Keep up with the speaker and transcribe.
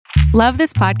Love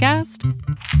this podcast?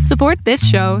 Support this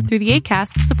show through the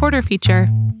Acast supporter feature.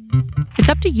 It's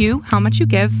up to you how much you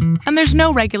give, and there's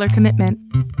no regular commitment.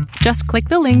 Just click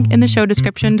the link in the show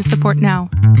description to support now.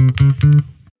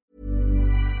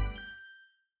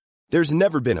 There's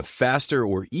never been a faster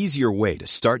or easier way to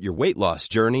start your weight loss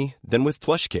journey than with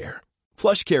PlushCare.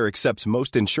 PlushCare accepts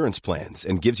most insurance plans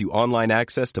and gives you online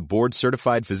access to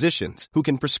board-certified physicians who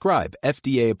can prescribe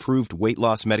FDA-approved weight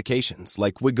loss medications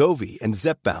like Wegovy and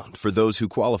Zepbound for those who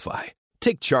qualify.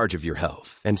 Take charge of your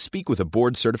health and speak with a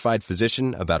board-certified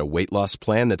physician about a weight loss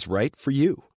plan that's right for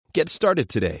you. Get started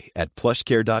today at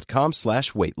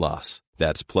plushcare.com/weight loss.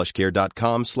 That's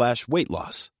plushcare.com/weight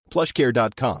loss.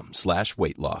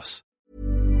 plushcare.com/weight loss.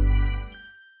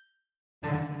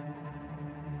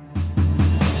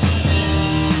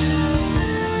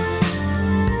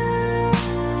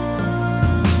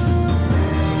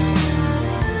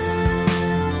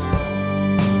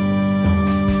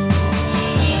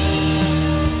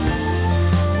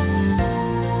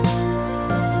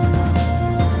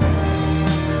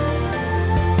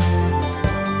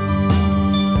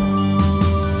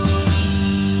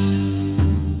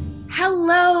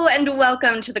 Hello and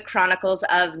welcome to the Chronicles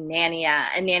of Nania,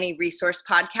 a nanny resource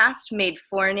podcast made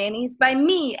for nannies by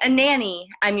me, a nanny.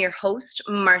 I'm your host,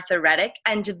 Martha Reddick,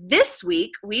 and this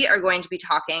week we are going to be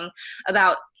talking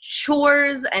about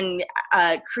chores and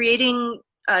creating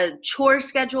a chore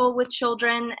schedule with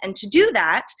children. And to do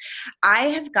that, I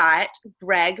have got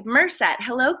Greg Merset.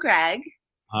 Hello, Greg.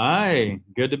 Hi,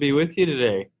 good to be with you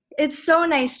today. It's so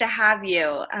nice to have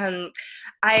you.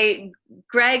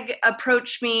 Greg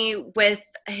approached me with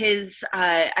his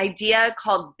idea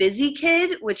called Busy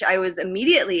Kid, which I was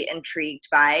immediately intrigued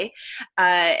by.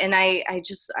 And I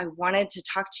wanted to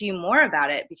talk to you more about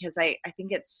it because I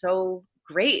think it's so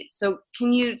great. So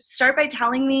can you start by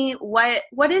telling me what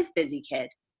is Busy Kid?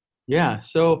 Yeah,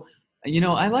 so,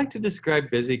 I like to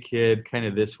describe Busy Kid kind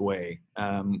of this way,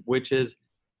 which is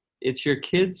it's your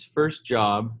kid's first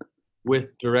job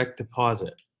with direct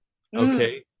deposit.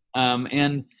 Okay.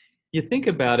 And you think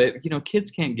about it, kids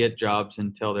can't get jobs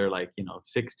until they're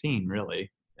 16,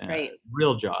 really, right.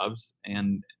 Real jobs.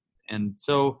 And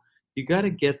so you got to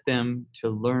get them to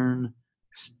learn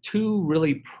two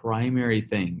really primary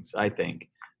things, I think.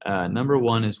 Number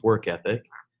one is work ethic.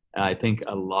 I think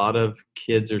a lot of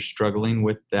kids are struggling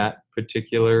with that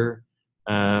particular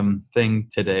thing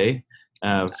today.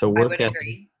 So work ethic.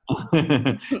 Agree.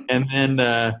 and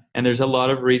there's a lot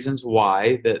of reasons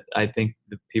why that I think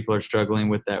that people are struggling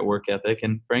with that work ethic.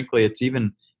 And frankly, it's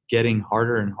even getting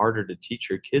harder and harder to teach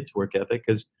your kids work ethic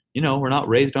because, we're not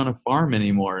raised on a farm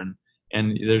anymore.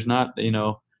 And there's not,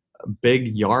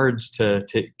 big yards to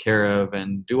take care of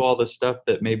and do all the stuff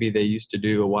that maybe they used to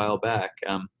do a while back.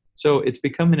 So it's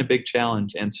becoming a big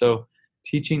challenge. And so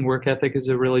teaching work ethic is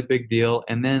a really big deal.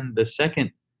 And then the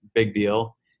second big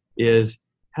deal is,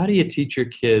 how do you teach your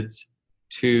kids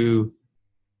to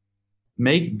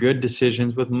make good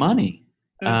decisions with money?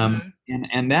 Mm-hmm.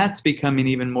 And that's becoming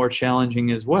even more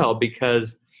challenging as well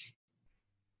because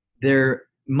their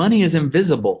money is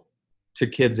invisible to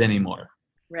kids anymore.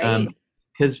 Right.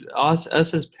 Because us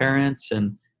as parents,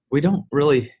 and we don't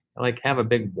really have a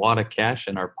big wad of cash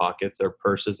in our pockets or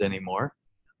purses anymore.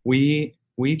 We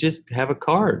just have a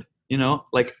card,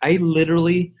 I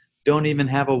literally don't even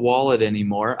have a wallet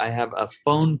anymore. I have a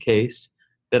phone case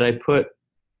that I put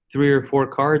 3 or 4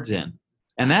 cards in,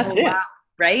 and that's it. Wow.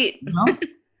 Right.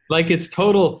 It's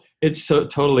so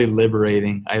totally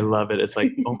liberating. I love it. It's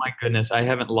like, oh my goodness, I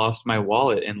haven't lost my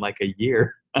wallet in a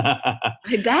year. I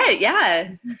bet.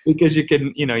 Yeah. Because you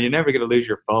can, you're never going to lose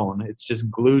your phone. It's just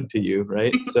glued to you.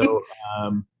 Right. So,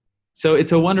 so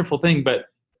it's a wonderful thing, but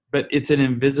it's an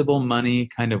invisible money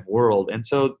kind of world. And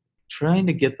so trying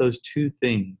to get those two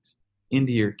things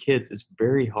into your kids is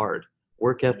very hard.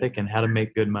 Work ethic and how to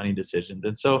make good money decisions.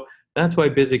 And so that's why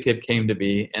Busy Kid came to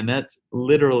be. And that's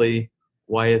literally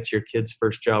why it's your kid's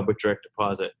first job with direct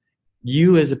deposit.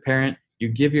 You as a parent, you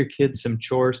give your kids some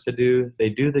chores to do. They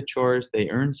do the chores, they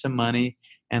earn some money.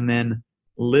 And then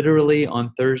literally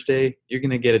on Thursday, you're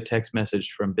going to get a text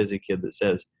message from Busy Kid that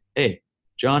says, hey,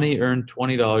 Johnny earned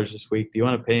 $20 this week. Do you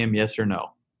want to pay him? Yes or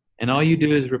no? And all you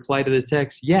do is reply to the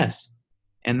text, yes.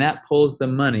 And that pulls the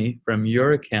money from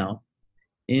your account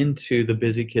into the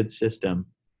Busy Kid system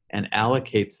and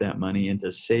allocates that money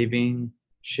into saving,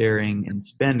 sharing, and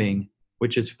spending,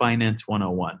 which is Finance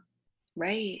 101.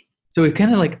 Right. So we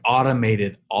kind of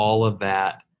automated all of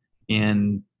that.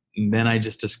 And then I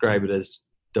just describe it as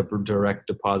direct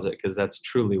deposit because that's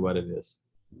truly what it is.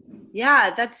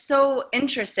 Yeah, that's so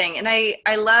interesting. And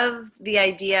I love the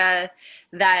idea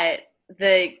that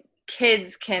the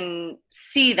kids can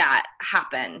see that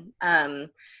happen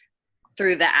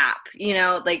through the app,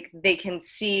 like they can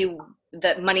see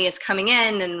that money is coming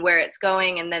in and where it's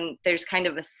going. And then there's kind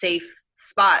of a safe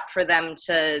spot for them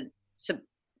to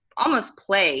almost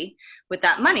play with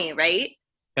that money, right?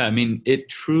 Yeah, I mean,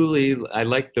 I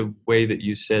like the way that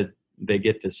you said they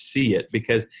get to see it,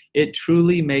 because it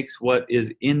truly makes what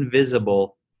is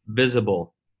invisible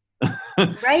visible.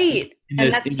 Right.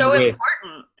 And that's so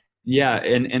important. Yeah.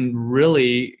 And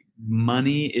really,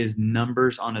 money is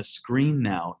numbers on a screen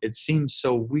now. It seems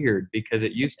so weird because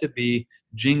it used to be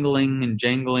jingling and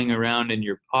jangling around in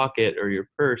your pocket or your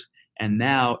purse. And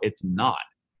now it's not.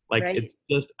 Like, right. It's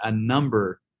just a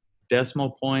number,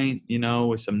 decimal point,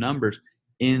 with some numbers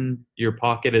in your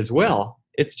pocket as well.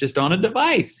 It's just on a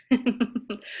device. So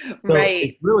right.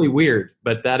 It's really weird,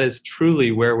 but that is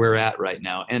truly where we're at right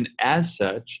now. And as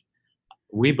such,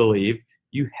 we believe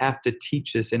you have to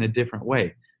teach this in a different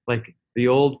way. Like the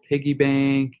old piggy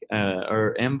bank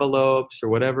or envelopes or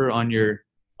whatever on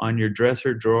your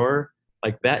dresser drawer,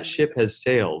 like that ship has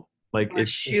sailed. Like a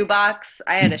shoebox.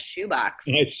 I had a shoebox.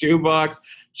 A shoebox,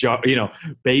 jar,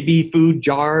 baby food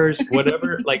jars,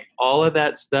 whatever. Like all of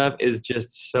that stuff is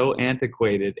just so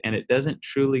antiquated, and it doesn't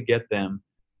truly get them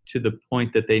to the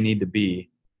point that they need to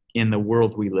be in the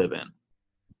world we live in.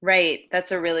 Right.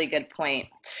 That's a really good point.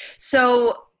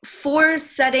 So for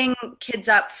setting kids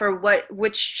up for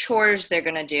which chores they're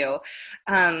going to do,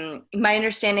 my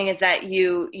understanding is that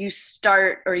you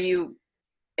start, or you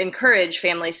encourage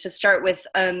families to start with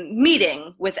a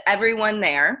meeting with everyone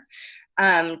there,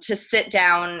 to sit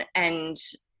down and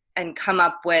come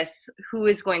up with who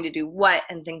is going to do what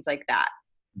and things like that.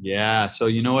 Yeah. So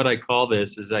what I call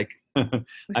this is like,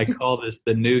 I call this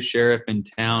the new sheriff in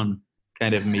town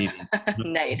kind of meeting.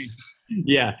 Nice.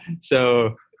 Yeah.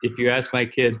 So if you ask my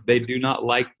kids, they do not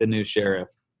like the new sheriff,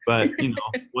 but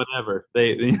whatever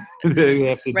they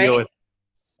have to deal with.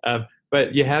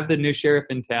 But you have the new sheriff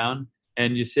in town,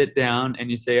 and you sit down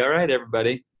and you say, all right,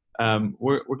 everybody,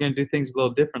 we're going to do things a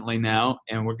little differently now.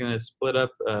 And we're going to split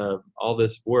up all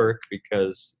this work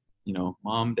because,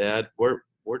 mom, dad, we're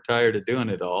tired of doing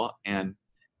it all. And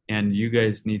you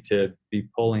guys need to be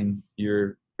pulling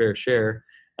your fair share.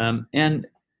 And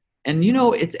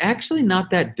it's actually not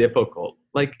that difficult.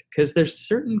 Like, cause there's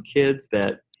certain kids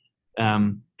that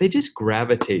they just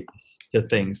gravitate to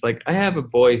things. Like I have a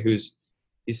boy he's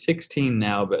 16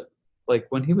 now, but like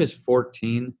when he was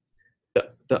 14,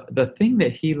 the thing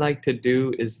that he liked to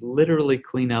do is literally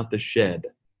clean out the shed.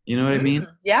 You know what I mean?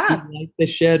 Yeah. He liked the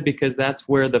shed because that's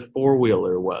where the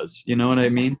four-wheeler was. You know what I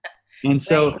mean? And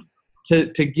so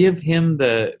right. to give him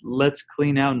the let's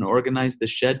clean out and organize the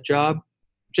shed job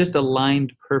just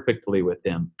aligned perfectly with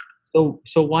him. So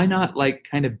why not like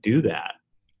kind of do that?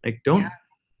 Like don't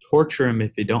torture him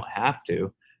if you don't have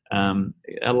to.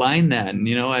 Align that.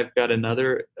 And, I've got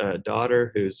another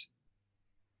daughter who's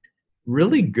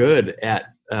really good at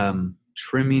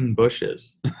trimming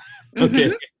bushes. Okay.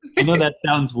 Mm-hmm. I know that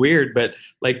sounds weird, but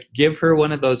like give her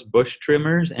one of those bush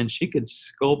trimmers and she could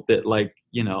sculpt it like,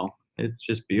 it's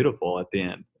just beautiful at the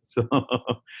end.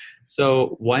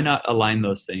 So why not align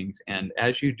those things? And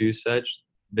as you do such,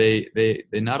 they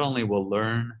not only will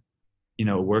learn,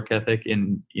 work ethic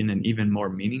in an even more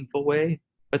meaningful way,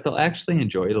 but they'll actually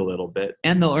enjoy it a little bit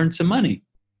and they'll earn some money.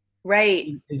 Right.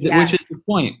 Which is the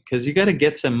point, because you got to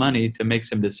get some money to make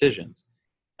some decisions.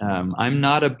 I'm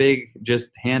not a big just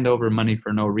hand over money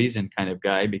for no reason kind of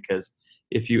guy, because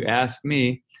if you ask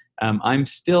me, I'm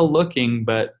still looking,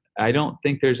 but I don't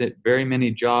think there's very many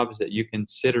jobs that you can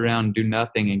sit around and do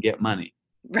nothing and get money.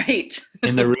 Right.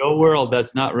 In the real world,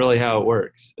 that's not really how it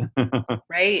works.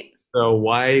 Right. So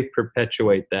why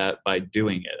perpetuate that by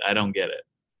doing it? I don't get it.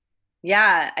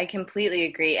 Yeah, I completely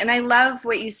agree. And I love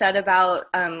what you said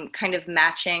about kind of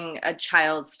matching a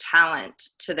child's talent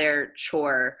to their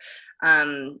chore.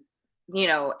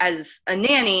 As a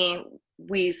nanny,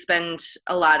 we spend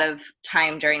a lot of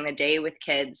time during the day with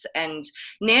kids, and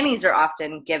nannies are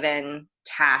often given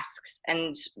tasks.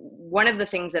 And one of the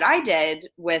things that I did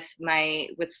with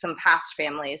some past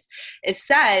families is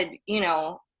said,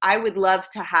 I would love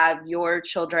to have your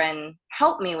children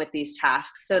help me with these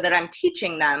tasks so that I'm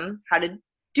teaching them how to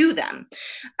do them.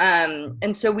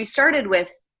 And so we started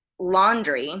with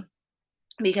laundry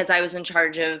because I was in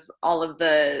charge of all of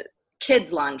the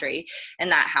kids' laundry in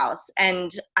that house.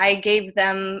 And I gave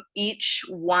them each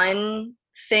one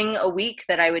thing a week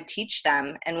that I would teach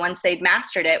them. And once they'd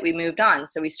mastered it, we moved on.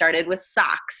 So we started with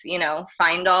socks,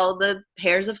 find all the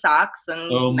pairs of socks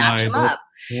and match them up.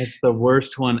 That's the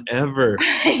worst one ever.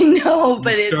 I know,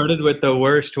 but it started with the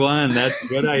worst one. That's a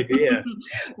good idea.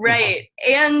 Right.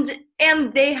 And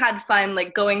they had fun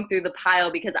like going through the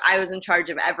pile because I was in charge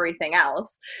of everything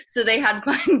else. So they had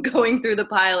fun going through the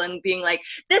pile and being like,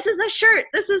 this is a shirt.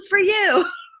 This is for you.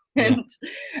 And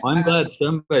well, I'm glad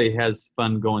somebody has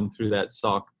fun going through that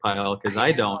sock pile because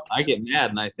I don't. I get mad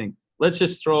and I think, let's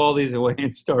just throw all these away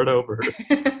and start over.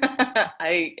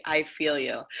 I feel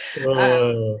you.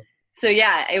 So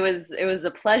yeah, it was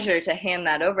a pleasure to hand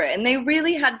that over, and they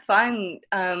really had fun,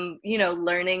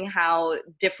 learning how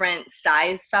different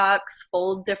size socks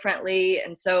fold differently.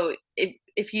 And so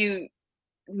if you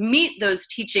meet those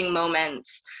teaching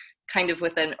moments kind of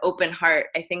with an open heart,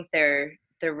 I think they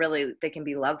can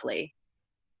be lovely.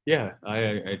 Yeah,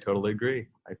 I totally agree.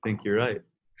 I think you're right.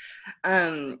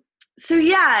 So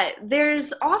yeah,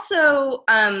 there's also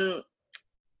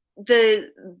the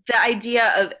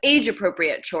idea of age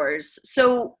appropriate chores.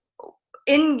 So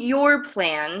in your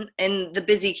plan, in the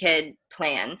Busy Kid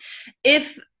plan,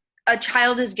 if a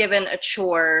child is given a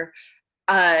chore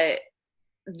that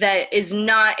is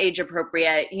not age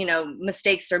appropriate,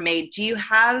 mistakes are made, do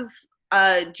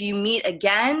you meet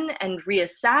again and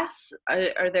reassess?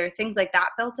 Are there things like that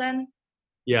built in?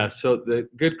 Yeah, so the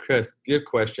good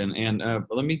question. And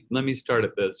let me start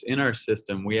at this. In our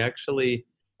system, we actually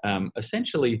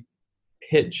essentially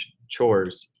pitch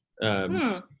chores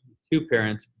to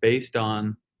parents based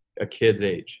on a kid's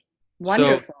age.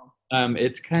 Wonderful. So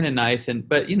it's kind of nice,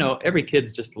 but every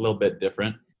kid's just a little bit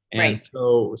different, and right.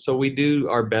 So we do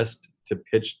our best to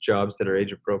pitch jobs that are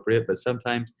age appropriate. But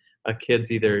sometimes a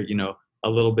kid's either a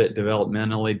little bit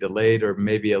developmentally delayed or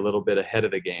maybe a little bit ahead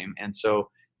of the game, and so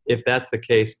if that's the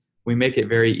case, we make it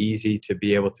very easy to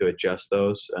be able to adjust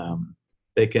those.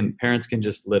 Parents can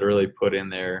just literally put in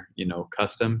their,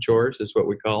 custom chores is what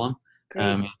we call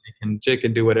them. They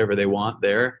can do whatever they want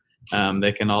there.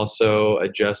 They can also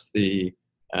adjust the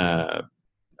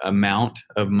amount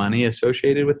of money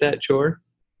associated with that chore,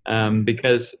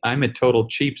 because I'm a total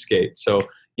cheapskate. So,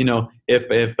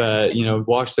 if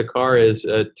wash the car is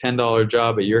a $10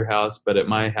 job at your house, but at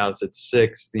my house it's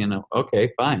 $6,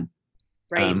 okay, fine.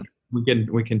 Right.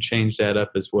 We can change that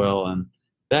up as well. And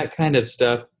that kind of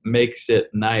stuff makes it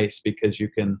nice because you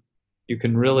can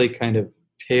really kind of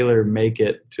tailor make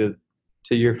it to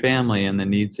your family and the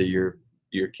needs of your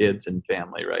kids and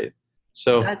family, right?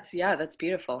 So that's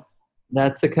beautiful.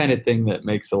 That's the kind of thing that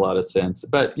makes a lot of sense.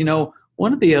 But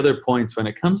one of the other points when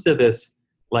it comes to this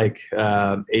like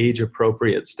age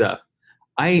appropriate stuff,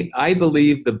 I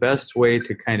believe the best way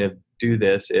to kind of do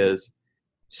this is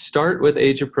start with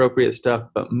age appropriate stuff,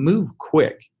 but move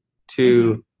quick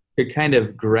to kind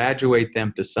of graduate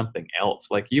them to something else.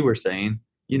 Like you were saying,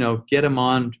 get them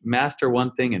on, master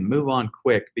one thing and move on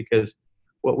quick, because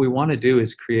what we want to do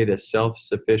is create a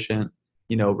self-sufficient,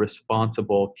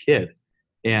 responsible kid.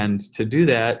 And to do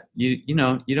that, you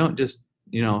don't just,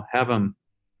 have them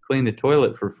clean the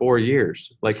toilet for 4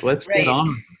 years. Like, let's get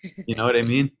on, you know what I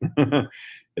mean?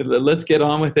 Let's get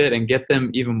on with it and get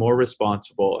them even more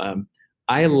responsible.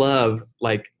 I love,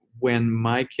 like, when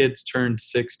my kids turned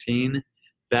 16,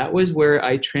 that was where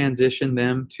I transitioned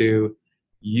them to,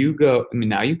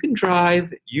 now you can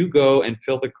drive, you go and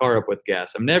fill the car up with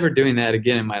gas. I'm never doing that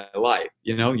again in my life.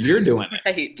 You're doing it.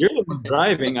 Right. You're the one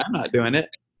driving. I'm not doing it.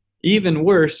 Even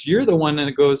worse, you're the one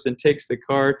that goes and takes the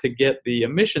car to get the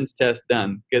emissions test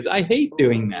done, because I hate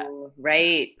doing that.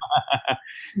 Right.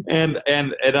 and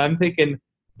I'm thinking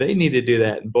they need to do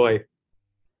that. And boy,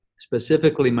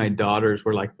 specifically my daughters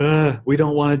were like, we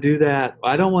don't want to do that.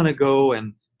 I don't want to go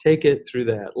and take it through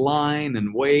that line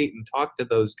and wait and talk to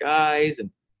those guys and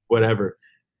whatever.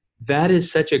 That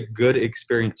is such a good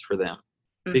experience for them,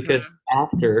 because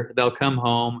after they'll come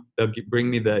home, they'll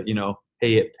bring me the,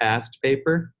 hey, it passed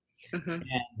paper. And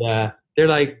they're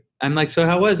like, I'm like, so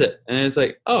how was it? And it's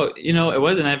like, oh, it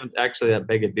wasn't actually that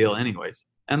big a deal anyways.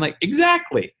 I'm like,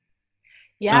 exactly.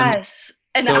 Yes.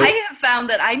 And so, I have found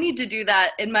that I need to do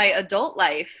that in my adult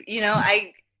life.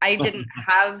 I didn't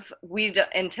have,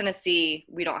 in Tennessee,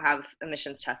 we don't have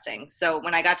emissions testing. So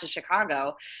when I got to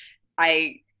Chicago,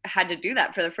 I had to do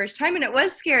that for the first time, and it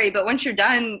was scary. But once you're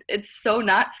done, it's so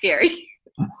not scary.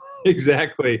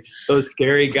 Exactly. Those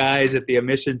scary guys at the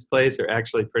emissions place are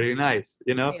actually pretty nice,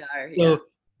 They are, so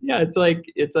yeah, it's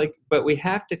like, but we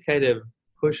have to kind of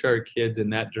push our kids in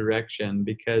that direction,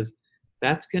 because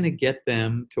that's going to get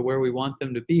them to where we want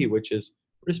them to be, which is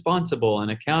responsible and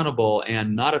accountable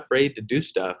and not afraid to do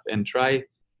stuff and try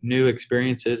new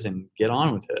experiences and get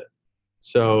on with it.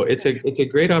 So it's a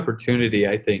great opportunity,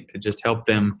 I think, to just help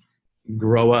them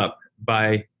grow up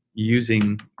by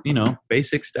using,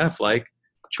 basic stuff like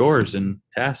chores and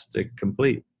tasks to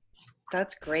complete.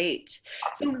 That's great.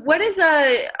 So what is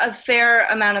a fair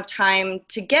amount of time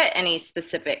to get any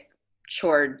specific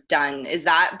chore done? Is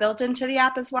that built into the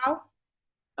app as well?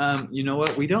 You know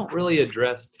what? We don't really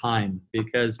address time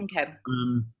because, Okay.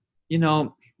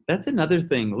 That's another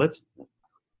thing.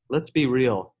 Let's be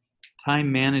real.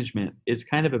 Time management is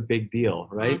kind of a big deal,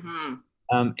 right?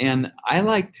 Mm-hmm. And I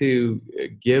like to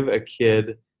give a kid,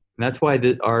 and that's why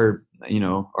our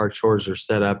chores are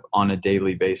set up on a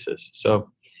daily basis. So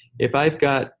if I've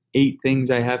got 8 things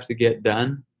I have to get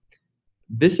done,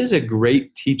 this is a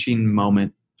great teaching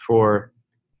moment for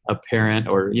a parent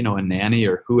or, a nanny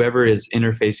or whoever is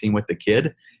interfacing with the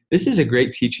kid. This is a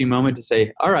great teaching moment to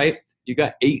say, all right, you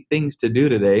got 8 things to do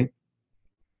today.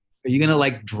 Are you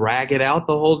going to drag it out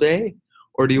the whole day?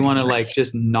 Or do you want to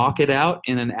just knock it out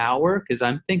in an hour? Because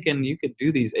I'm thinking you could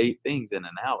do these 8 things in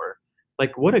an hour.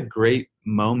 What a great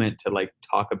moment to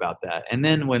talk about that. And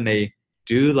then when they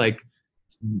do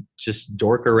just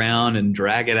dork around and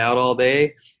drag it out all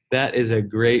day, that is a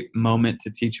great moment to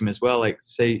teach them as well.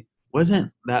 Say,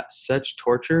 wasn't that such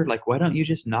torture? Why don't you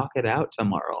just knock it out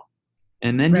tomorrow?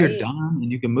 And then you're done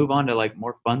and you can move on to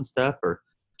more fun stuff or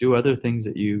do other things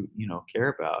that you care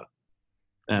about.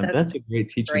 And that's a great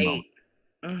teaching moment.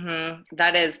 Mm-hmm.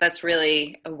 That's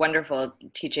really a wonderful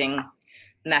teaching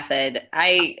method.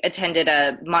 I attended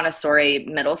a Montessori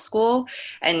middle school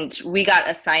and we got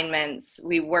assignments.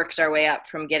 We worked our way up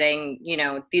from getting,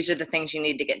 these are the things you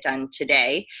need to get done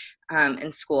today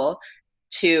in school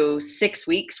to 6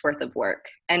 weeks worth of work.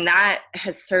 And that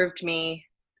has served me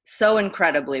so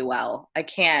incredibly well. I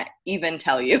can't even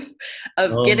tell you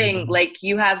of getting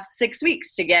you have 6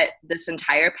 weeks to get this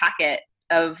entire packet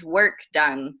of work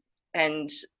done, and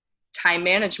time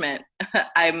management.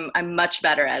 I'm much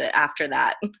better at it after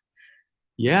that.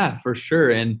 Yeah, for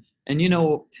sure. And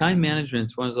time management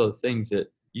is one of those things that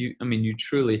you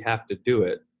truly have to do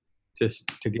it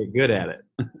just to get good at it.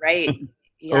 Right.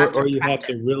 You have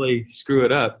to really screw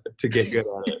it up to get good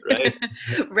at it, right?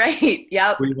 Right.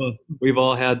 Yep. We've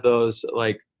all had those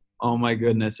oh my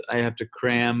goodness, I have to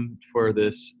cram for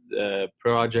this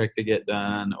project to get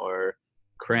done, or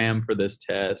cram for this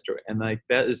test, and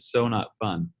that is so not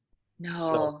fun.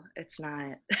 No, it's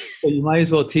not. So you might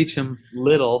as well teach them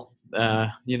little,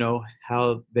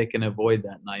 how they can avoid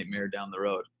that nightmare down the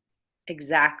road.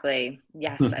 Exactly.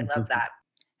 Yes, I love that.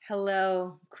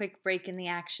 Hello, quick break in the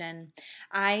action.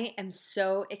 I am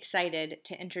so excited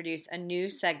to introduce a new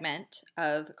segment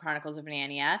of Chronicles of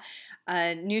Narnia,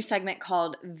 a new segment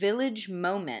called Village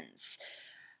Moments.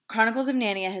 Chronicles of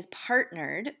Narnia has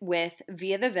partnered with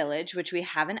Via the Village, which we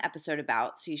have an episode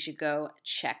about, so you should go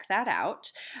check that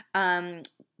out.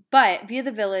 But Via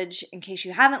the Village, in case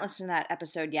you haven't listened to that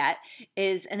episode yet,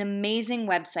 is an amazing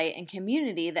website and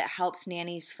community that helps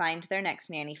nannies find their next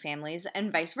nanny families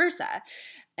and vice versa.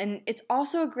 And it's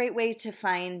also a great way to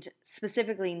find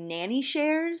specifically nanny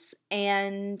shares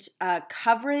and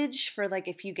coverage for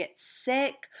if you get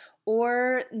sick,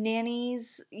 or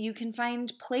nannies, you can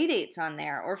find play dates on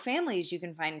there, or families, you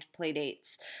can find play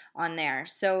dates on there.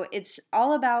 So it's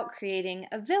all about creating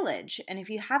a village. And if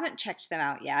you haven't checked them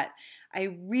out yet,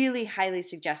 I really highly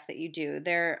suggest that you do.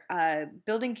 They're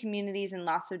building communities in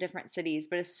lots of different cities,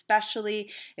 but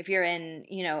especially if you're in,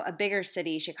 a bigger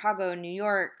city, Chicago, New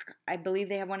York, I believe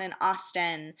they have one in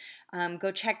Austin.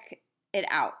 Go check it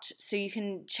out. So you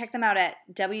can check them out at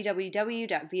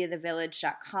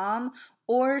www.viathevillage.com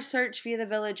or search Via the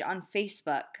Village on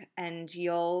Facebook and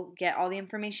you'll get all the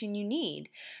information you need.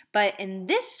 But in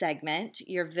this segment,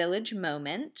 your village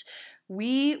moment,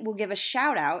 we will give a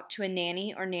shout out to a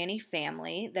nanny or nanny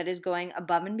family that is going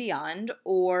above and beyond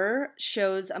or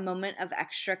shows a moment of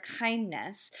extra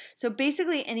kindness. So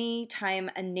basically, anytime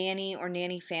a nanny or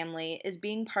nanny family is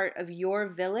being part of your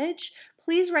village,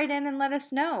 please write in and let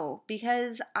us know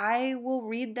because I will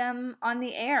read them on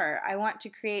the air. I want to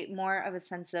create more of a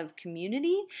sense of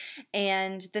community,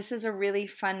 and this is a really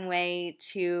fun way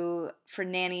for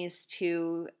nannies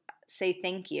to say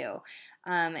thank you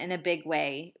in a big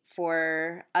way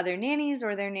for other nannies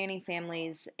or their nanny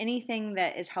families, anything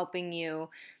that is helping you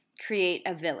create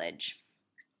a village.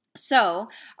 So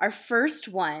our first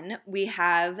one, we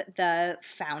have the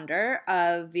founder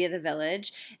of Via the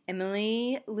Village,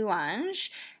 Emily Louange,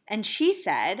 and she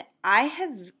said, I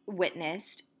have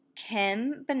witnessed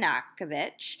Kim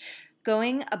Banakovich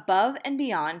going above and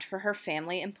beyond for her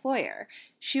family employer.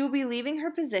 She will be leaving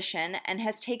her position and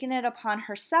has taken it upon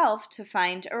herself to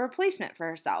find a replacement for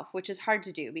herself, which is hard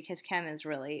to do because Kim is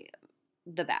really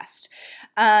the best.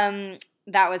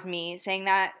 that was me saying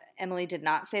that. Emily did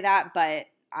not say that, but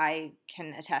I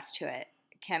can attest to it.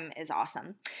 Kim is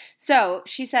awesome. So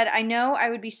she said, I know I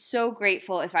would be so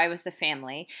grateful if I was the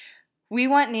family. We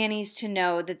want nannies to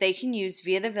know that they can use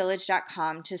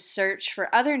viathevillage.com to search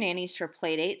for other nannies for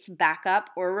playdates, backup,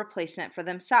 or replacement for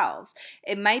themselves.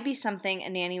 It might be something a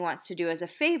nanny wants to do as a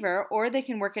favor, or they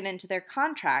can work it into their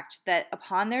contract that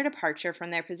upon their departure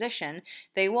from their position,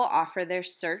 they will offer their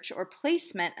search or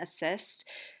placement assist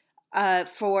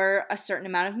for a certain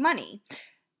amount of money.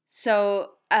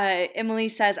 So Emily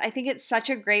says, I think it's such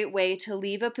a great way to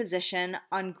leave a position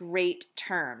on great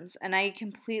terms. And I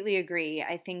completely agree.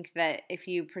 I think that if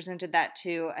you presented that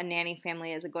to a nanny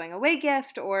family as a going away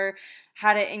gift or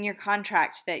had it in your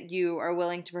contract that you are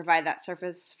willing to provide that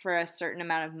service for a certain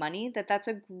amount of money, that's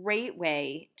a great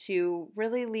way to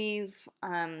really leave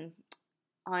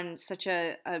on such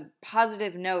a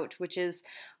positive note, which is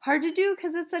hard to do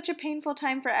because it's such a painful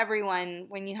time for everyone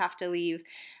when you have to leave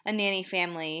a nanny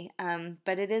family,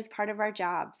 but it is part of our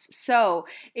jobs. So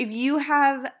if you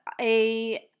have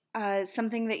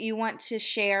something that you want to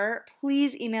share,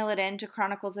 please email it in to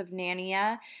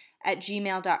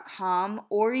chroniclesofnania@gmail.com,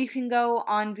 or you can go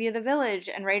on Via the Village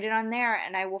and write it on there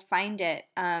and I will find it,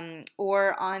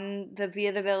 or on the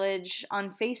Via the Village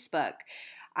on Facebook.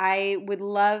 I would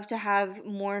love to have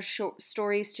more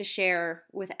stories to share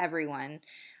with everyone.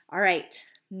 All right,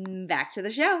 back to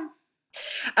the show.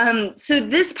 So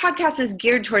this podcast is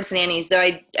geared towards nannies, though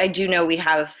I do know we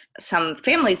have some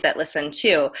families that listen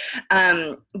too.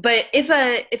 But if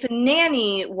a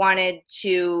nanny wanted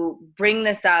to bring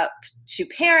this up to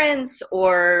parents,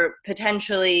 or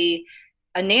potentially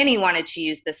a nanny wanted to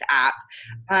use this app,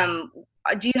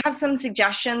 do you have some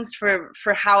suggestions for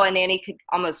how a nanny could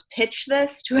almost pitch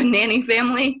this to a nanny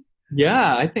family?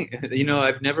 Yeah, I think,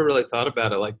 I've never really thought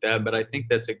about it like that, but I think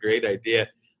that's a great idea.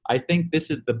 I think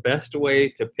this is the best way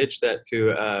to pitch that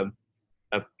to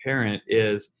a parent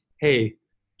is, hey,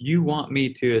 you want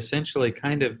me to essentially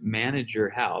kind of manage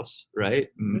your house, right?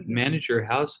 Mm-hmm. Manage your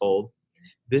household.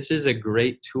 This is a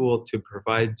great tool to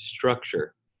provide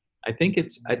structure. I think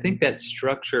that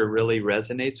structure really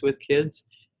resonates with kids.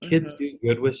 Kids do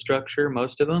good with structure,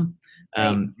 most of them,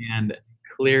 and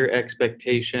clear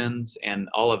expectations and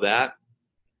all of that.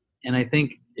 And I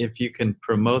think if you can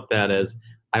promote that as,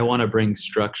 I want to bring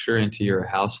structure into your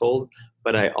household,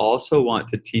 but I also want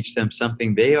to teach them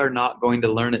something they are not going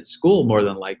to learn at school more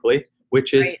than likely,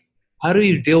 which is how do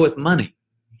you deal with money?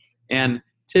 And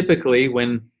typically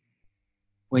when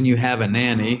you have a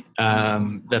nanny,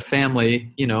 the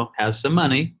family, has some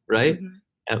money, right? Mm-hmm.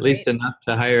 At least enough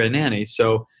to hire a nanny.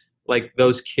 So like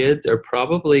those kids are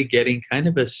probably getting kind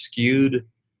of a skewed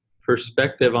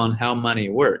perspective on how money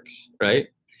works, right?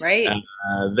 Right.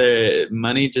 The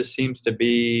money just seems to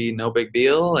be no big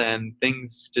deal and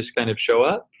things just kind of show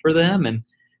up for them. And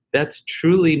that's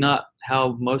truly not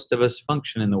how most of us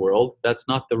function in the world. That's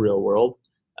not the real world.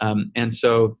 And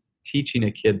so teaching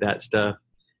a kid that stuff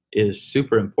is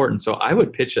super important. So I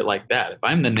would pitch it like that. If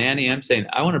I'm the nanny, I'm saying,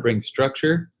 I want to bring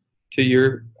structure to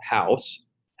your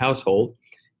household.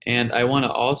 And I want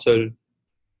to also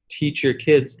teach your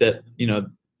kids that,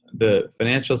 the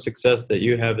financial success that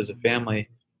you have as a family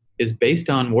is based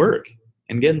on work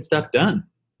and getting stuff done.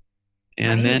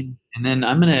 And then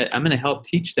I'm going to help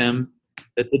teach them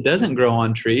that it doesn't grow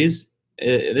on trees.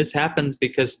 This happens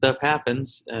because stuff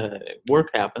happens, work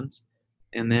happens,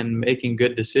 and then making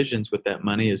good decisions with that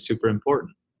money is super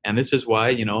important. And this is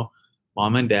why,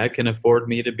 mom and dad can afford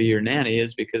me to be your nanny,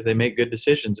 is because they make good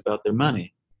decisions about their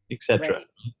money, etc. Right.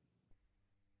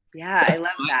 Yeah, I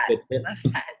love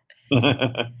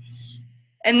that.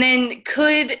 And then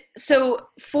so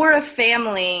for a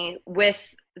family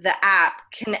with the app,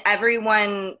 can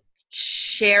everyone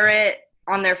share it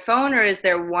on their phone, or is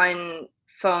there one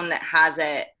phone that has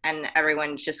it and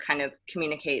everyone just kind of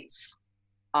communicates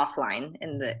offline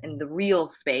in the real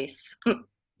space?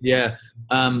 Yeah.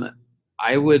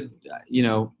 I would,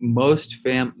 most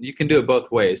you can do it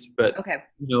both ways, but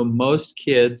most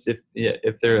kids,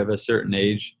 if they're of a certain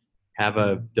age, have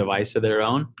a device of their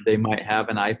own. They might have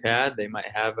an iPad, they might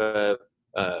have a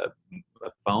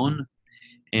phone,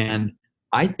 and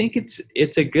I think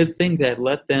it's a good thing to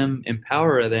let them,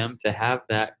 empower them to have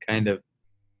that kind of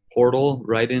portal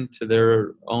right into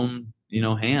their own,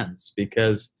 hands,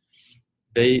 because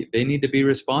they need to be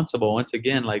responsible. Once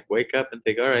again, like wake up and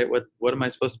think, all right, what am I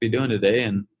supposed to be doing today?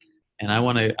 And I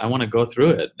want to go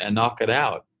through it and knock it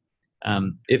out.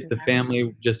 If the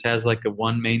family just has like a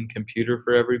one main computer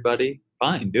for everybody,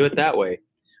 fine, do it that way.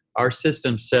 Our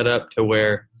system's set up to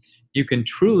where you can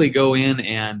truly go in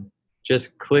and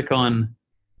just click on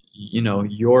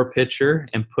your picture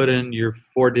and put in your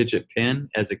 4-digit PIN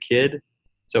as a kid.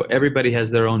 So everybody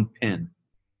has their own PIN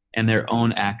and their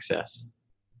own access.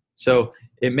 So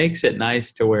it makes it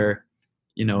nice to where,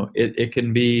 it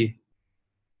can be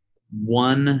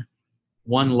one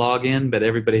login, but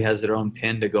everybody has their own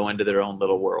PIN to go into their own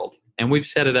little world. And we've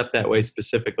set it up that way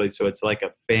specifically, so it's like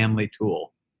a family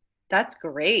tool. That's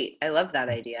great. I love that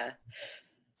idea.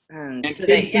 And so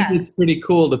kids think it's pretty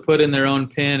cool to put in their own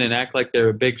PIN and act like they're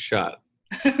a big shot.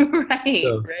 Right.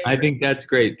 I think that's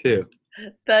great too.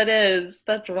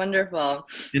 That's wonderful.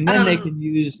 And then they can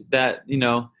use that,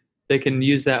 they can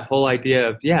use that whole idea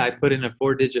of, I put in a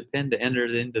 4-digit PIN to enter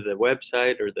it into the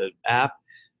website or the app.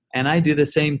 And I do the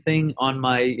same thing on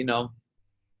my,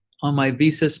 on my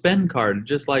Visa spend card,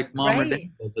 just like mom or dad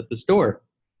does at the store.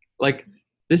 Like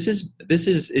this is,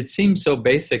 it seems so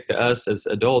basic to us as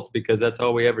adults because that's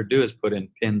all we ever do is put in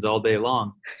PINs all day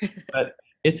long. But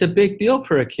it's a big deal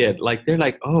for a kid. Like they're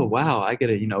like, oh, wow, I got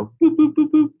to, boop, boop,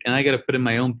 boop, boop. And I got to put in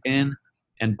my own PIN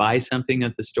and buy something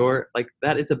at the store. Like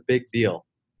that is a big deal.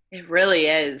 It really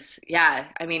is. Yeah.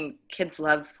 I mean, kids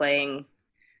love playing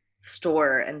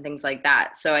store and things like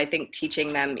that. So I think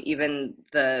teaching them even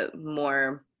the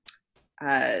more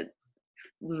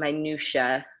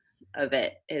minutia of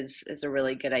it is a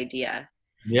really good idea.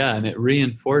 Yeah. And it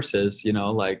reinforces,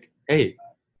 like, hey,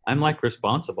 I'm like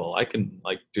responsible. I can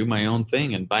like do my own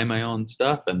thing and buy my own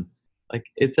stuff. And like,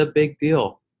 it's a big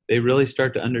deal. They really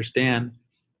start to understand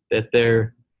that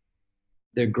they're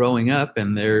growing up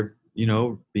and they're,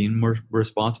 being more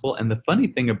responsible. And the funny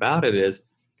thing about it is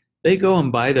they go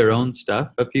and buy their own stuff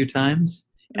a few times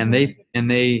and they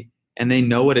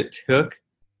know what it took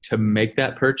to make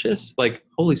that purchase. Like,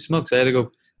 holy smokes, I had to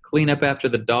go clean up after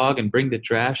the dog and bring the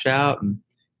trash out and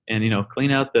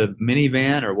clean out the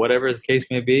minivan or whatever the case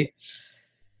may be.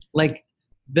 Like,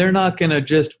 they're not going to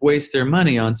just waste their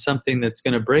money on something that's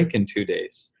going to break in 2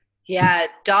 days. Yeah,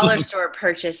 dollar store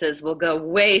purchases will go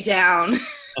way down.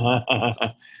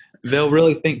 They'll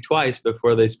really think twice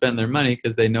before they spend their money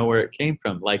because they know where it came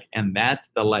from. Like, and that's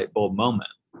the light bulb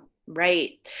moment.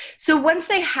 Right. So once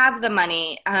they have the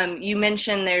money, you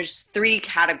mentioned there's 3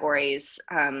 categories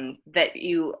that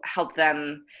you help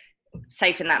them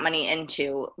siphon that money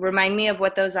into. Remind me of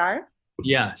what those are.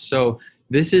 Yeah. So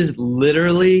this is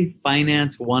literally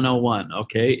finance 101.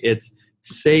 Okay. It's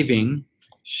saving,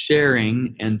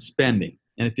 sharing, and spending.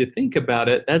 And if you think about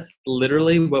it, that's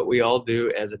literally what we all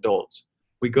do as adults.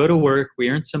 We go to work, we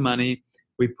earn some money,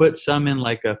 we put some in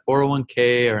like a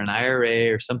 401k or an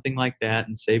IRA or something like that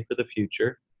and save for the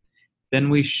future.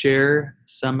 Then we share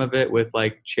some of it with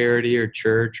like charity or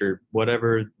church or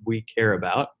whatever we care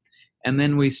about. And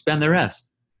then we spend the rest.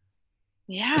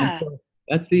 Yeah. So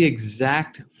that's the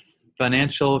exact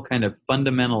financial kind of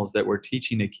fundamentals that we're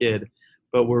teaching a kid,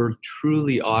 but we're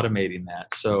truly automating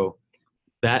that. So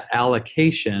that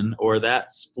allocation or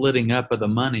that splitting up of the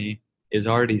money is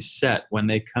already set when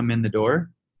they come in the door.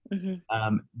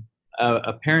 Mm-hmm.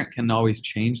 A parent can always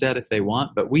change that if they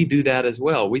want, but we do that as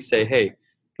well. We say, hey,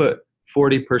 put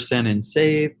 40% in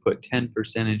save, put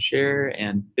 10% in share,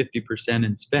 and 50%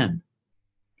 in spend.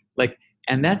 Like,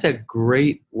 and that's a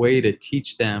great way to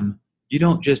teach them. You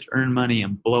don't just earn money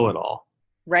and blow it all.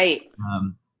 Right.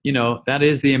 That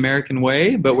is the American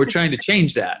way, but we're trying to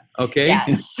change that. Okay.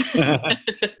 Yes.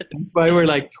 That's why we're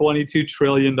like $22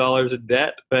 trillion in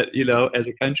debt, but as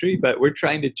a country, but we're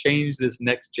trying to change this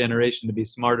next generation to be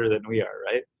smarter than we are.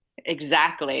 Right.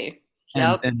 Exactly.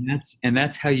 Yep. And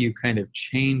that's how you kind of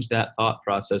change that thought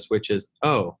process, which is,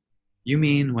 oh, you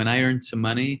mean when I earn some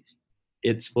money,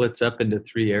 it splits up into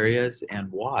 3 areas, and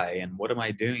why, and what am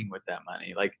I doing with that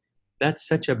money? Like, that's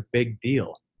such a big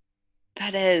deal.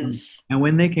 That is. And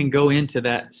when they can go into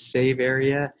that save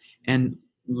area and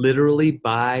literally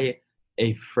buy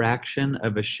a fraction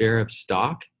of a share of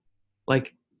stock,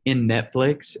 like in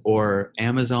Netflix or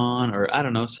Amazon or I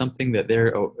don't know, something that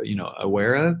they're,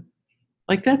 aware of,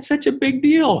 like that's such a big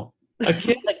deal. A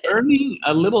kid earning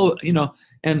a little,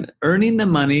 and earning the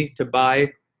money to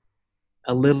buy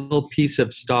a little piece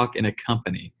of stock in a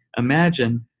company.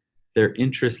 Imagine their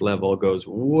interest level goes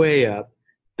way up.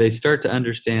 They start to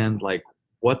understand like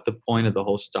what the point of the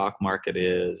whole stock market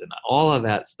is and all of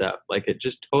that stuff. Like it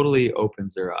just totally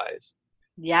opens their eyes.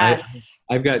 Yes.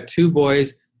 I've got 2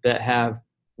 boys that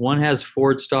one has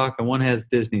Ford stock and one has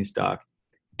Disney stock.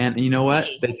 And you know what?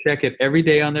 Nice. They check it every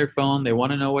day on their phone. They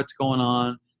want to know what's going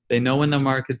on. They know when the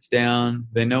market's down.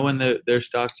 They know when their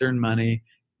stocks earn money.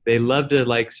 They love to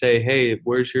like say, hey,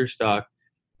 where's your stock?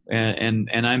 And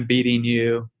I'm beating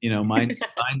you,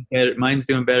 mine's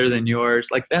doing better than yours.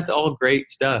 Like that's all great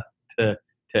stuff to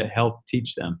help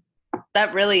teach them.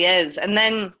 That really is. And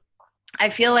then I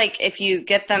feel like if you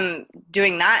get them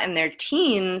doing that in their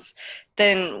teens,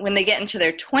 then when they get into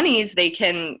their 20s, they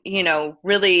can,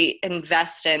 really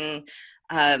invest in,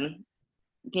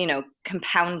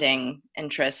 compounding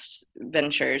interest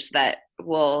ventures that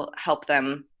will help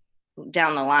them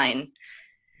down the line.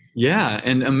 Yeah,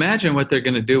 and imagine what they're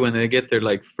going to do when they get their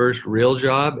like first real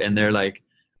job and they're like,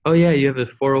 "Oh yeah, you have a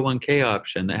 401k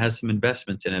option that has some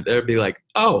investments in it." They'll be like,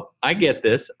 "Oh, I get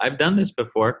this. I've done this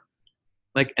before."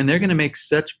 Like, and they're going to make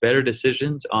such better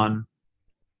decisions on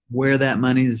where that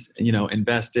money's,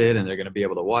 invested, and they're going to be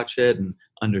able to watch it and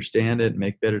understand it and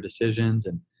make better decisions.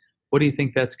 And what do you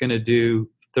think that's going to do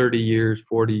 30 years,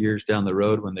 40 years down the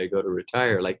road when they go to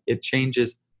retire? Like, it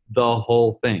changes the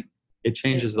whole thing. It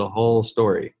changes the whole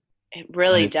story. It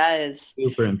really does.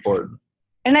 Super important.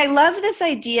 And I love this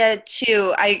idea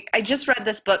too. I just read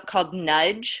this book called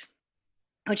Nudge,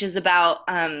 which is about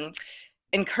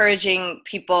encouraging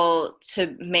people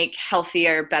to make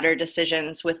healthier, better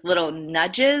decisions with little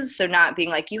nudges. So not being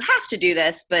like, you have to do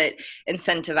this, but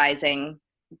incentivizing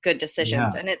good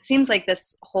decisions. Yeah. And it seems like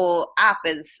this whole app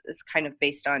is kind of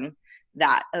based on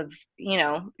that of,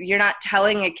 you're not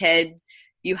telling a kid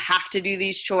you have to do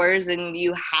these chores and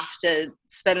you have to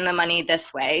spend the money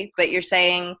this way, but you're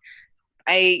saying,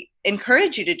 I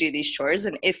encourage you to do these chores.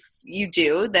 And if you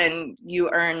do, then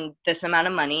you earn this amount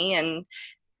of money. And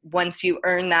once you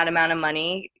earn that amount of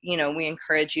money, we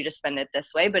encourage you to spend it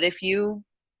this way. But if you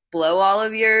blow all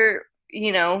of your,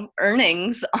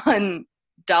 earnings on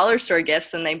dollar store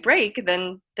gifts and they break,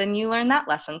 then you learn that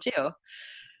lesson too.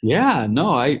 Yeah,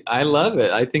 no, I love it.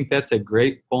 I think that's a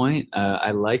great point. I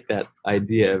like that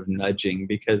idea of nudging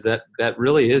because that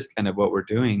really is kind of what we're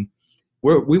doing.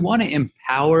 We want to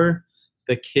empower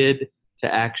the kid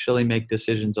to actually make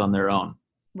decisions on their own.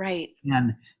 Right.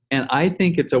 And I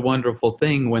think it's a wonderful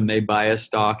thing when they buy a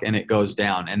stock and it goes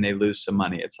down and they lose some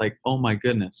money. It's like, oh my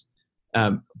goodness.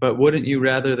 But wouldn't you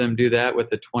rather them do that with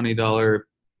a $20,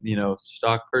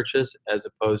 stock purchase as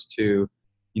opposed to,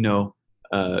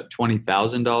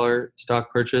 $20,000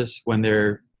 stock purchase when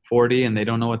they're 40 and they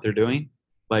don't know what they're doing?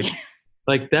 Like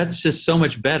that's just so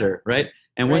much better, right?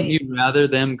 And right. Wouldn't you rather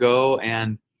them go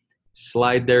and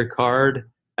slide their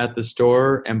card at the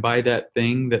store and buy that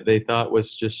thing that they thought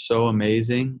was just so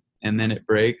amazing, and then it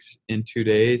breaks in 2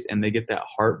 days and they get that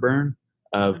heartburn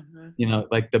of,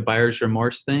 like the buyer's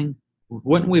remorse thing?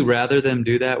 Wouldn't we rather them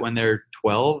do that when they're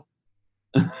 12?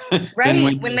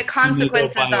 Right. When the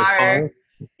consequences are...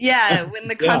 Yeah, when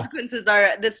the consequences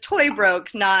are this toy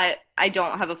broke, not I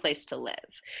don't have a place to live.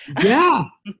 Yeah.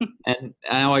 And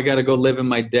now I got to go live in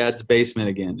my dad's basement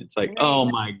again. It's like, oh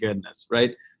my goodness,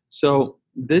 right? So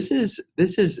this is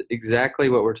exactly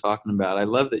what we're talking about. I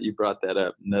love that you brought that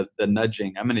up, the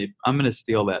nudging. I'm gonna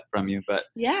steal that from you, but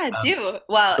yeah, do.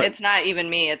 Well, it's not even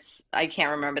me. I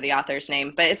can't remember the author's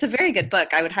name, but it's a very good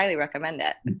book. I would highly recommend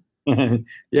it.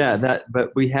 Yeah, but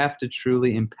we have to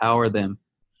truly empower them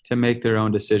to make their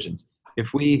own decisions.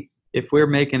 If we're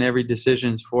making every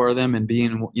decisions for them and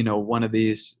being, one of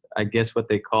these, I guess what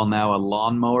they call now a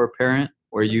lawnmower parent,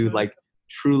 where you like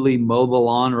truly mow the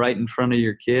lawn right in front of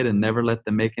your kid and never let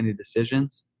them make any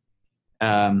decisions.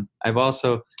 I've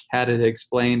also had it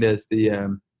explained as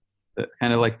the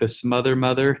kind of like the smother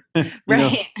mother.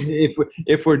 Right.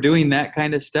 If we're doing that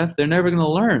kind of stuff, they're never going to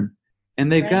learn. And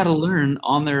they've got to learn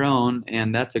on their own,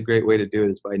 and that's a great way to do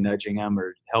it is by nudging them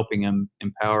or helping them,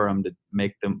 empower them to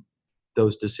make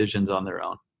those decisions on their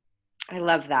own. I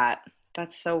love that.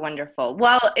 That's so wonderful.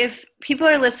 Well, if people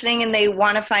are listening and they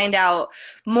want to find out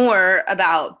more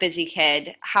about Busy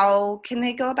Kid, how can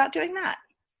they go about doing that?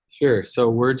 Sure. So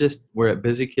we're at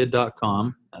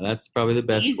busykid.com. That's probably the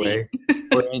best way.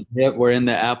 We're in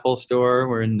the Apple store.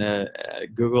 We're in the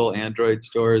Google Android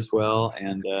store as well.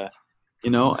 And,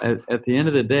 at the end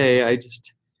of the day,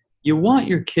 you want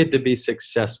your kid to be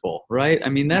successful, right? I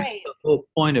mean, that's the whole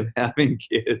point of having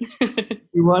kids.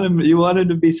 You want them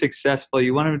to be successful.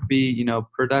 You want them to be,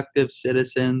 productive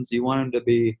citizens. You want them to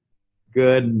be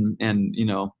good and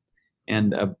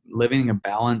living a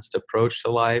balanced approach to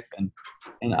life.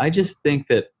 And I just think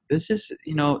that this is,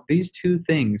 these two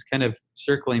things kind of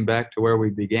circling back to where we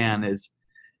began is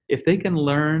if they can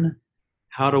learn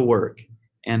how to work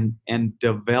and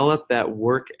develop that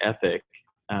work ethic,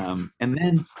 and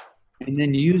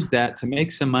then use that to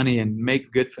make some money and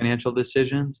make good financial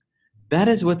decisions, that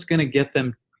is what's going to get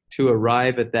them to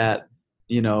arrive at that,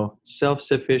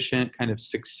 self-sufficient kind of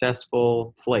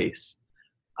successful place.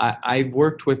 I've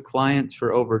worked with clients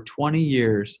for over 20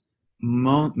 years,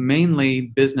 mainly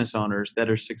business owners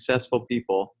that are successful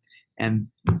people. And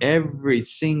every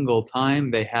single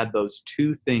time they had those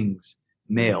two things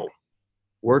nailed.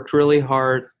 worked really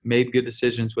hard, made good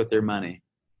decisions with their money.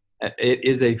 It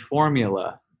is a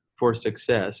formula for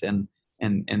success. And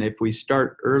if we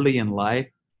start early in life,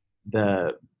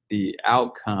 the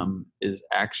outcome is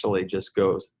actually just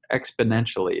goes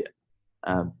exponentially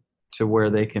to where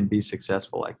they can be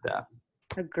successful like that.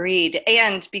 Agreed.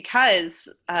 And because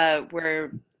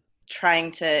we're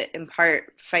trying to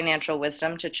impart financial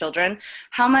wisdom to children,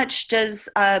 how much does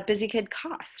Busy Kid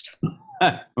cost?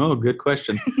 Oh, good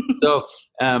question. So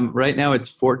right now it's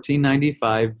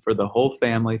 $14.95 for the whole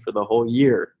family for the whole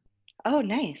year. Oh,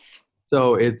 nice.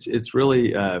 So it's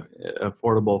really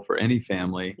affordable for any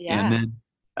family. Yeah. And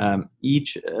then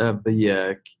each of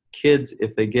the kids,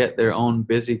 if they get their own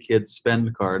Busy Kids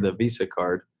spend card, a Visa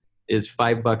card, is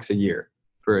 $5 a year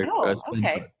for a spend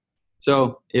card.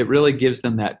 So it really gives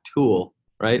them that tool,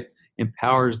 right?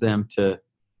 Empowers them to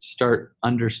start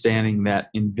understanding that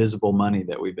invisible money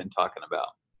that we've been talking about.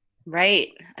 Right.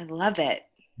 I love it.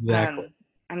 Exactly.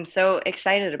 I'm so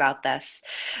excited about this.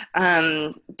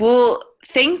 Well,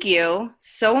 thank you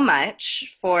so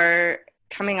much for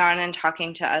coming on and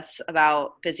talking to us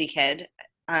about Busy Kid.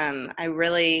 I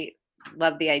really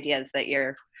love the ideas that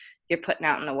you're putting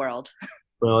out in the world.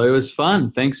 Well, it was fun.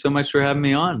 Thanks so much for having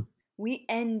me on. We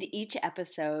end each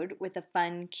episode with a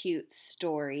fun, cute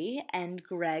story, and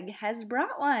Greg has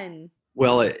brought one.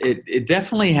 Well, it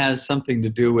definitely has something to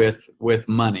do with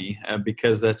money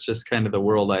because that's just kind of the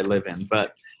world I live in.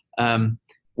 But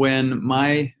when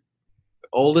my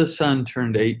oldest son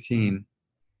turned 18,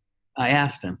 I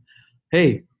asked him,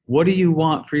 "Hey, what do you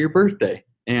want for your birthday?"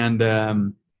 And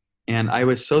I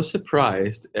was so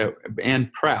surprised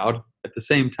and proud at the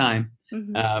same time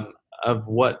of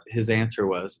what his answer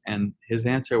was. And his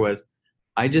answer was,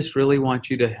 "I just really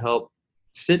want you to help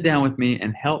sit down with me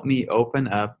and help me open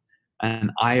up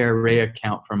an IRA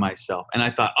account for myself." And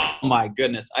I thought, oh my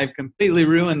goodness, I've completely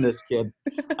ruined this kid.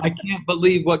 I can't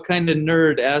believe what kind of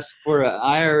nerd asked for an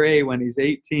IRA when he's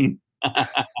 18.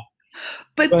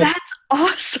 But that's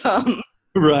awesome.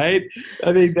 Right?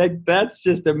 I mean, that's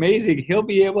just amazing. He'll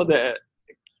be able to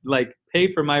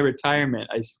pay for my retirement,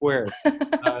 I swear.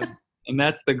 And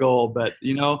that's the goal. But,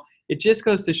 it just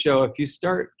goes to show if you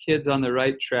start kids on the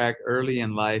right track early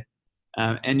in life,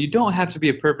 and you don't have to be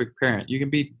a perfect parent. You can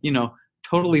be,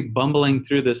 totally bumbling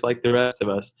through this like the rest of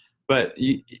us. But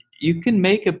you can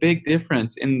make a big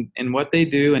difference in what they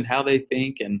do and how they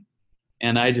think.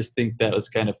 And I just think that was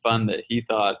kind of fun that he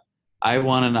thought, I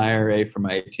want an IRA for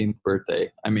my 18th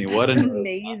birthday. I mean, what an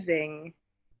amazing.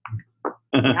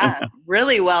 Yeah,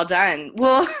 really well done.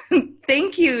 Well,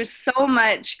 thank you so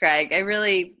much, Greg. I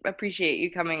really appreciate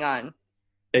you coming on.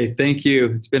 Hey, thank you.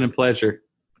 It's been a pleasure.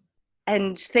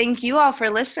 And thank you all for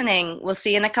listening. We'll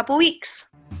see you in a couple weeks.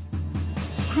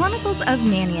 Chronicles of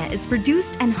Narnia is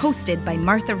produced and hosted by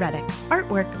Martha Reddick.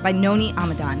 Artwork by Noni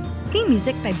Amadan. Theme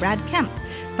music by Brad Kemp.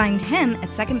 Find him at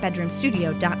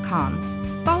secondbedroomstudio.com.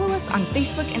 Follow us on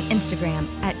Facebook and Instagram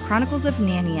at Chronicles of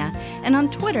Narnia and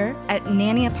on Twitter at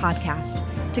Narnia Podcast.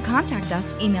 To contact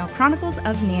us, email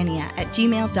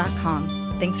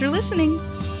chroniclesofnarnia@gmail.com. Thanks for listening.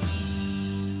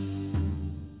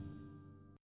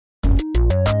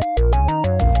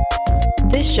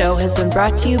 This show has been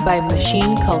brought to you by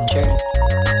Machine Culture.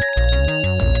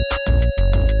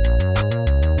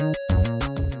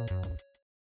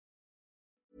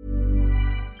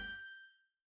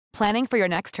 Planning for your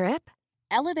next trip?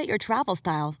 Elevate your travel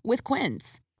style with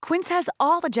Quince. Quince has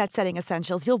all the jet-setting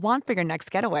essentials you'll want for your next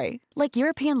getaway, like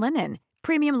European linen,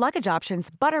 premium luggage options,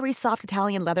 buttery soft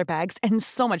Italian leather bags, and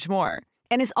so much more.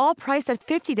 And is all priced at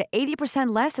 50 to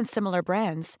 80% less than similar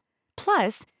brands.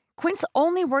 Plus, Quince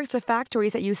only works with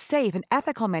factories that use safe and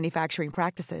ethical manufacturing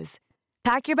practices.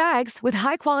 Pack your bags with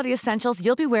high-quality essentials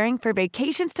you'll be wearing for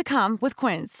vacations to come with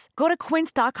Quince. Go to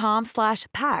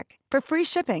quince.com/pack for free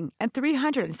shipping and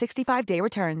 365-day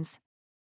returns.